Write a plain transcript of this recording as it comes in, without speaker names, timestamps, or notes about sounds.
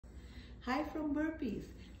Hi from Burpees.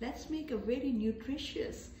 Let's make a very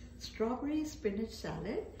nutritious strawberry spinach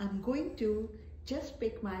salad. I'm going to just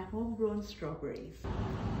pick my homegrown strawberries.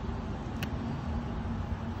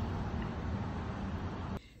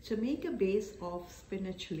 So make a base of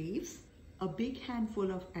spinach leaves, a big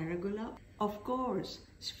handful of arugula, of course,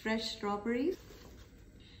 fresh strawberries,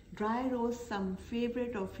 dry roast some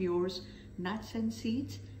favorite of yours, nuts and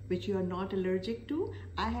seeds, which you are not allergic to.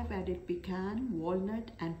 I have added pecan,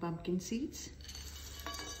 walnut and pumpkin seeds.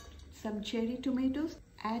 Some cherry tomatoes.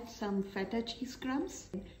 Add some feta cheese crumbs,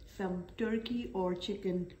 some turkey or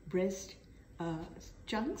chicken breast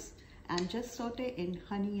chunks, and just saute in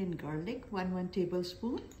honey and garlic, 1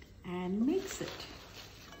 tablespoon, and mix it.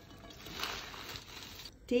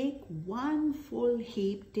 Take 1 full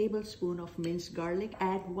heaped tablespoon of minced garlic,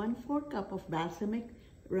 add 1/4 cup of balsamic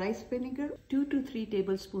rice vinegar, 2 to 3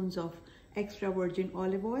 tablespoons of extra virgin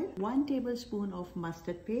olive oil, 1 tablespoon of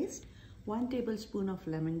mustard paste, 1 tablespoon of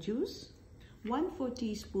lemon juice, 1/4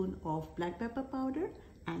 teaspoon of black pepper powder,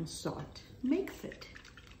 and salt. Mix it.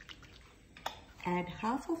 Add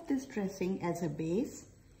half of this dressing as a base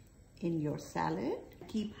in your salad.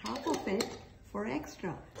 Keep half of it for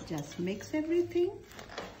extra. Just mix everything,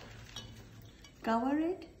 cover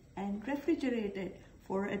it, and refrigerate it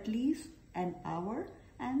for at least an hour,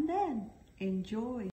 and then enjoy.